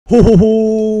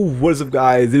What is up,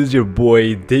 guys? This is your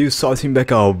boy Dave Saucing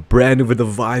back out brand new with the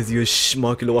vibes. You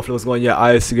schmuck, you know what's going on? Yeah,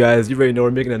 I see, guys, you already know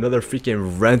we're making another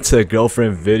freaking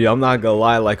rent-a-girlfriend video. I'm not gonna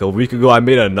lie, like a week ago I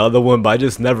made another one, but I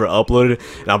just never uploaded it,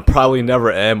 and I'm probably never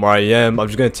am, or I am. I'm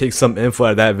just gonna take some info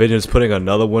out of that video and just putting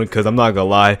another one, because I'm not gonna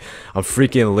lie, I'm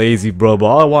freaking lazy, bro. But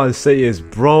all I want to say is,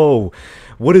 bro,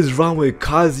 what is wrong with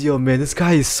Kazuya, man? This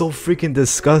guy is so freaking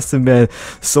disgusting, man.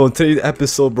 So in today's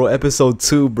episode, bro, episode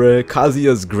 2, bro,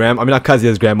 Kazuya's grandma, I mean not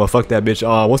Kazuya's grandma, fuck that bitch.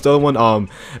 What's the other one?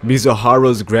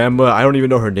 Mizuhara's grandma. I don't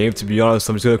even know her name, to be honest,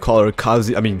 so I'm just gonna call her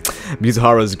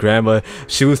Mizuhara's grandma.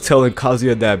 She was telling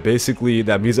Kazuya that basically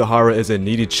that Mizuhara is a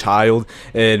needy child,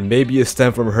 and maybe it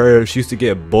stemmed from her. She used to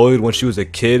get bullied when she was a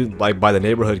kid, like by the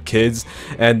neighborhood kids.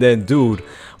 And then, dude,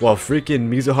 while freaking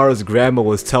Mizuhara's grandma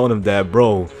was telling him that,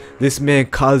 bro, this man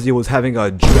Kazuya was having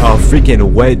a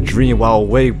freaking wet dream while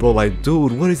awake, bro. Like,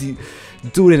 dude, what is he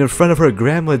doing in front of her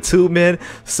grandma too, man?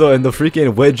 So in the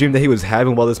freaking wet dream that he was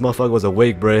having while this motherfucker was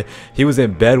awake, bro, he was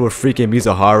in bed with freaking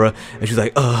Mizuhara, and she's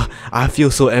like, I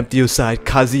feel so empty inside,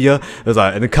 Kazuya. It was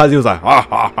like, and then Kazuya was like,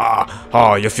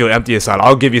 oh, you feel empty inside,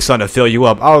 I'll give you something to fill you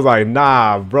up. I was like,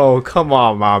 nah, bro, come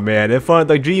on, my man, in front of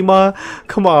the Jima,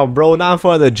 come on, bro, not in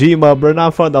front of the Jima, bro, not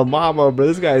in front of the mama, bro.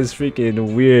 This guy is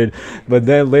freaking weird. But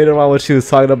then later on when she was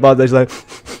talking about that, she's like,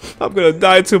 I'm gonna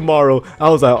die tomorrow. I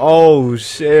was like, oh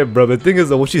shit, bro. The thing is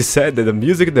that when she said that, the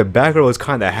music in the background was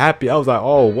kind of happy. I was like,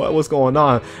 oh, what's going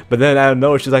on? But then I don't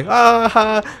know, she's like,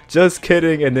 just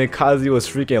kidding. And then Kazuya was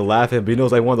freaking laughing, but you know,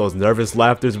 it's like one of those nervous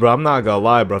laughters, bro. I'm not gonna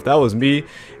lie, bro. If that was me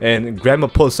and grandma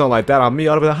posted something like that on me,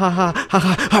 I'd be like,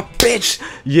 ha, bitch.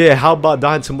 Yeah, how about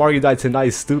dying tomorrow? You die tonight,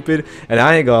 stupid. And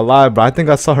I ain't gonna lie, bro. I think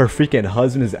I saw her freaking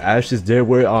husband's ashes there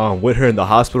with her in the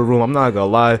hospital room. I'm not gonna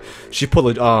lie. She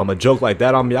put a joke like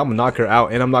that on me, I'm gonna knock her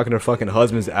out, and I'm knocking her fucking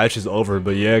husband's ashes over.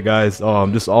 But yeah, guys,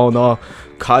 just all in all,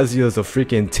 Kazuya is a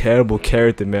freaking terrible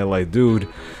character, man. Like, dude,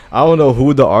 I don't know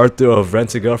who the author of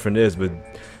Rent-a-Girlfriend is, but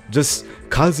just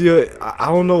Kazuya, I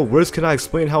don't know, words can I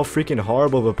explain how freaking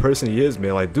horrible of a person he is,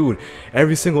 man. Like, dude,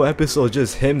 every single episode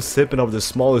just him sipping over the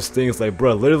smallest things. Like,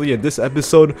 bro, literally in this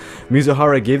episode,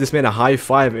 Mizuhara gave this man a high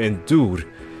five, and dude,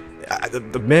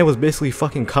 the man was basically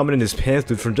fucking coming in his pants,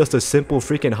 dude, from just a simple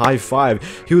freaking high five.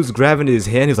 He was grabbing his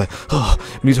hand. He was like, oh,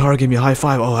 Mizuhara gave me a high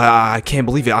five. Oh, I can't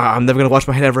believe it. I'm never gonna wash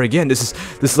my hand ever again. This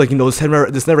is like, you know,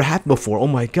 this never happened before. Oh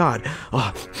my god.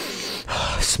 Oh,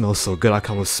 it smells so good. I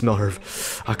can almost smell her.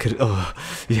 I could,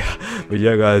 yeah. But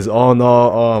yeah, guys, all in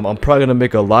all, I'm probably gonna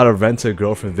make a lot of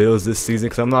Rent-a-Girlfriend videos this season,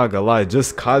 because I'm not gonna lie,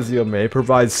 just Kazuya, man, it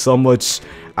provides so much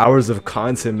hours of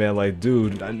content, man. Like,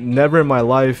 dude, never in my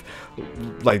life,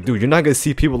 like, dude, you're not gonna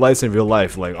see people like this in real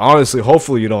life. Like, honestly,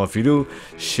 hopefully you don't. If you do,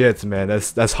 shit, man,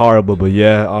 that's horrible. But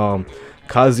yeah,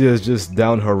 Kazuya is just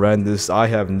down horrendous. I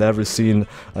have never seen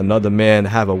another man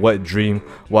have a wet dream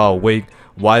while awake,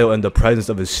 while in the presence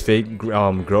of his fake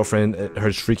girlfriend, her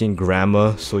freaking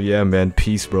grandma. So yeah, man,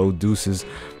 peace, bro, deuces.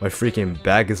 My freaking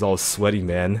back is all sweaty,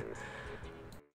 man.